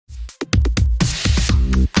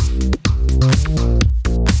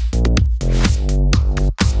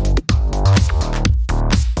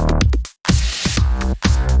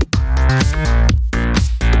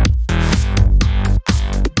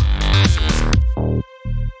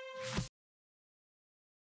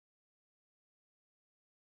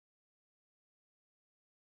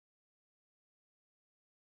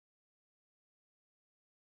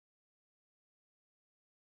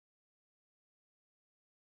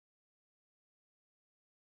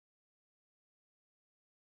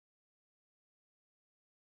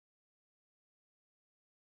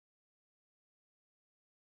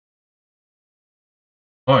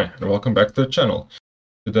Hi, and welcome back to the channel.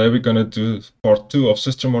 Today we're going to do part 2 of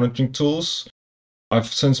system monitoring tools. I've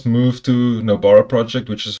since moved to Nobara project,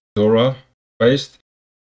 which is Fedora based,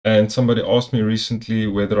 and somebody asked me recently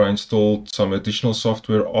whether I installed some additional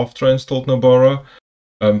software after I installed Nobara.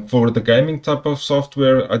 For the gaming type of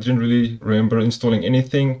software, I didn't really remember installing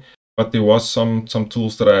anything, but there was some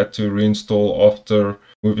tools that I had to reinstall after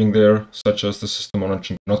moving there, such as the system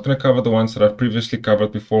monitoring. I'm not going to cover the ones that I've previously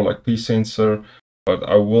covered before, like pSensor. But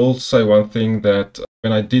I will say one thing, that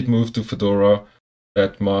when I did move to Fedora,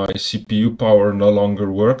 that my CPU power no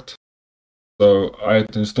longer worked. So I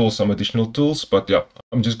had to install some additional tools, but yeah,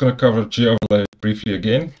 I'm just going to cover Goverlay briefly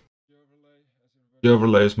again.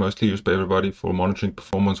 Goverlay is mostly used by everybody for monitoring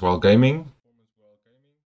performance while gaming.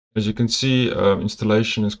 As you can see,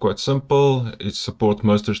 installation is quite simple. It supports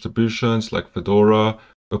most distributions like Fedora,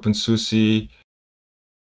 OpenSUSE,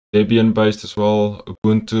 Debian based as well,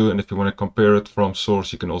 Ubuntu, and if you want to compare it from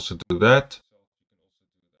source, you can also do that.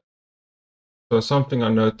 So something I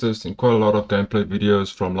noticed in quite a lot of gameplay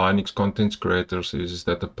videos from Linux content creators is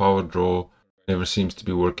that the power draw never seems to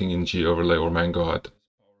be working in Goverlay or Mangohud.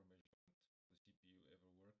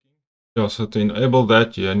 Yeah, so to enable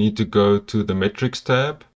that, you need to go to the metrics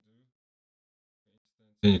tab.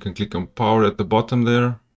 Then you can click on power at the bottom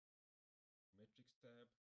there.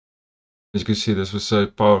 As you can see, this will say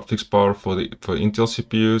power, fixed power for Intel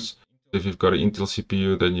CPUs. If you've got an Intel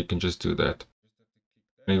CPU, then you can just do that.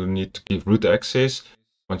 And you need to give root access.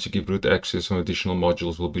 Once you give root access, some additional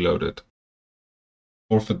modules will be loaded.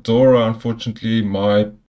 For Fedora, unfortunately,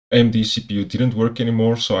 my AMD CPU didn't work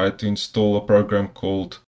anymore, so I had to install a program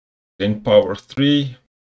called Zenpower 3.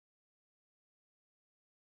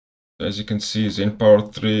 As you can see,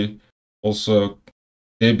 Zenpower 3 also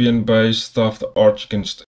Debian based stuff. The Arch you can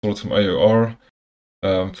install it from AUR.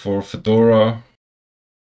 For Fedora,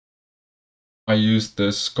 I used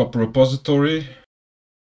this copy repository.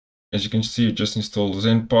 As you can see, you just install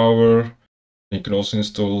Zenpower. You can also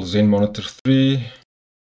install ZenMonitor 3.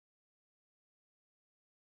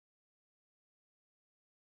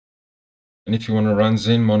 And if you want to run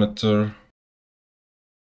ZenMonitor, you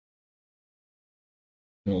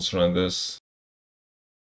can also run this.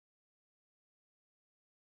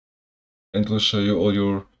 And it will show you all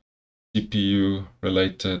your CPU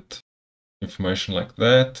related information like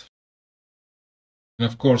that. And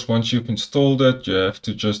of course, once you've installed it, you have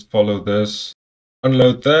to just follow this.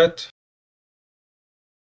 Unload that.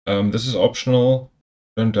 This is optional.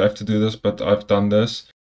 You don't have to do this, but I've done this.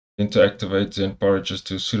 Then to activate Zenpower, just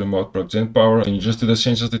do sudo mode probe Zenpower, and you just do the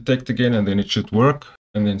sensors detect again, and then it should work.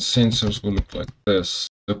 And then sensors will look like this.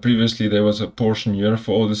 So previously there was a portion here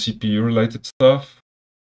for all the CPU related stuff.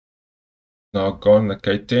 Now gone, the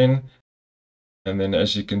K10. And then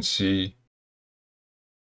as you can see,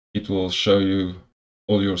 it will show you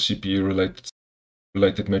all your CPU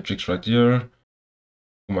related metrics right here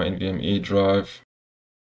for my NVMe drive,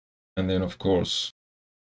 and then of course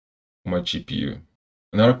for my GPU.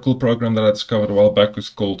 Another cool program that I discovered a while back is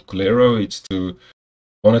called Coolero. It's to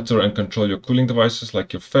monitor and control your cooling devices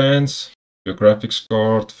like your fans, your graphics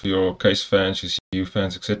card, for your case fans, your CPU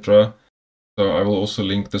fans, etc. So I will also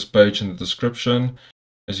link this page in the description.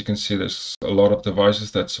 As you can see, there's a lot of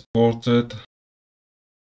devices that support it.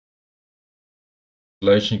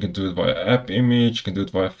 You can do it via app image, you can do it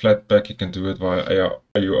via Flatpak, you can do it via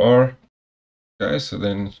AUR. Okay, so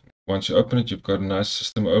then once you open it, you've got a nice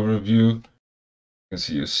system overview. You can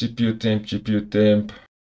see your CPU temp, GPU temp,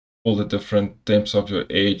 all the different temps of your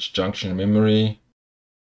edge, junction, memory,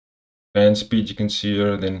 fan speed you can see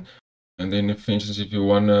here. And then for instance, if you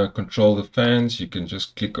want to control the fans, you can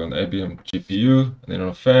just click on ABM GPU and then on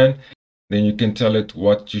a fan. Then you can tell it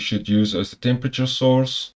what you should use as the temperature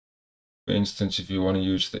source. For instance, if you want to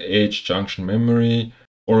use the edge, junction, memory,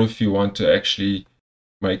 or if you want to actually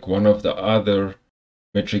make one of the other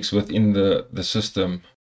metrics within the system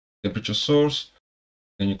temperature source,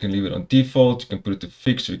 then you can leave it on default. You can put it to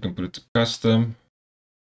fixed, or you can put it to custom.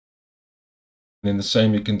 And then the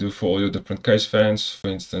same you can do for all your different case fans. For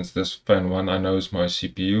instance, this fan 1 I know is my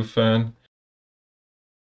CPU fan.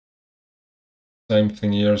 Same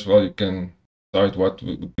thing here as well. You can decide what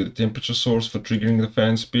would be the temperature source for triggering the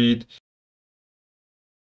fan speed.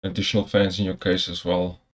 Additional fans in your case as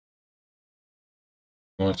well.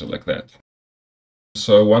 Monitor like that.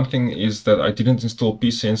 So one thing is that I didn't install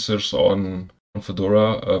pSensors on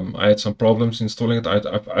Fedora. I had some problems installing it.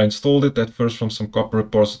 I installed it at first from some copy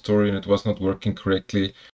repository and it was not working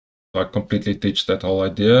correctly. So I completely ditched that whole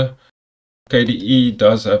idea. KDE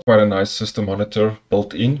does have quite a nice system monitor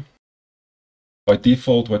built in. By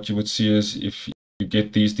default, what you would see is if you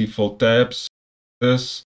get these default tabs,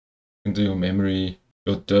 this, you can do your memory,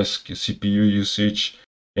 your disk, your CPU usage,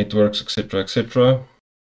 networks, etc., etc.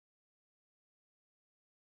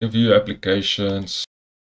 You can view applications,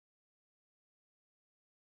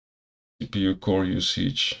 CPU core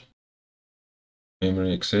usage,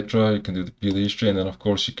 memory, etc. You can do the build history, and then of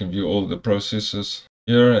course you can view all the processes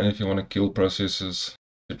here, and if you want to kill processes,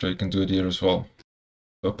 etc., you can do it here as well.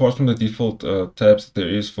 So apart from the default tabs that there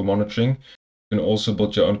is for monitoring, you can also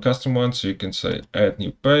build your own custom one. So you can say add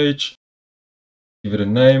new page, give it a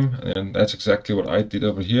name, and that's exactly what I did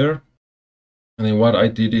over here. And then what I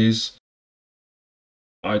did is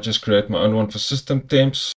I just create my own one for system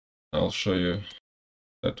temps. I'll show you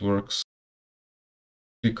how that works.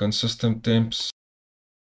 Click on system temps.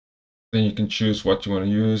 Then you can choose what you want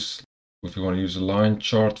to use. If you want to use a line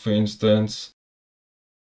chart, for instance.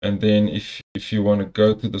 And then if you want to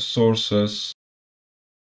go to the sources,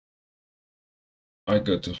 I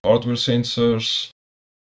go to hardware sensors.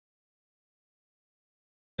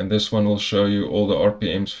 And this one will show you all the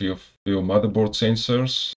RPMs for your motherboard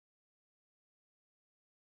sensors.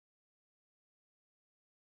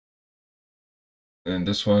 And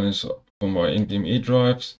this one is for my NVMe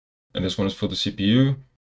drives. And this one is for the CPU.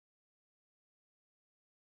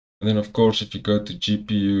 And then of course, if you go to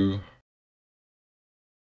GPU,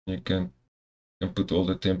 you can put all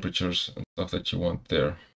the temperatures and stuff that you want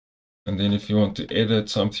there. And then if you want to edit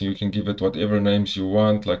something, you can give it whatever names you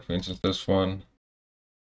want, like for instance this one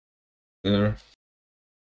there.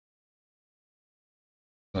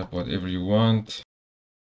 Type whatever you want.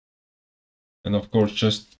 And of course,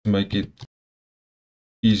 just to make it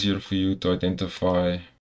easier for you to identify,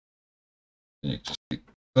 you just click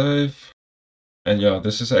save. And yeah,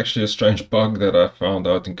 this is actually a strange bug that I found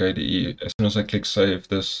out in KDE. As soon as I click save,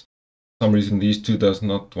 this, for some reason these two does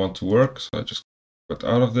not want to work, so I just got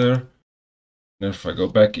out of there. And if I go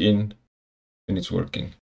back in, then it's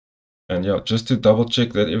working. And yeah, just to double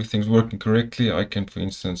check that everything's working correctly, I can, for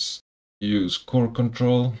instance, use core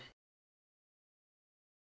control.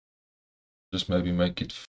 Just maybe make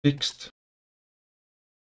it fixed.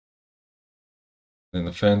 Then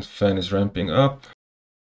the fan is ramping up.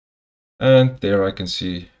 And there I can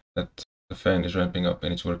see that the fan is ramping up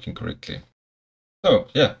and it's working correctly. So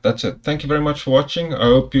yeah, that's it. Thank you very much for watching. I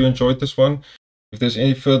hope you enjoyed this one. If there's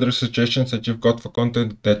any further suggestions that you've got for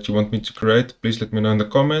content that you want me to create, please let me know in the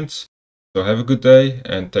comments. So have a good day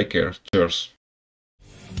and take care. Cheers.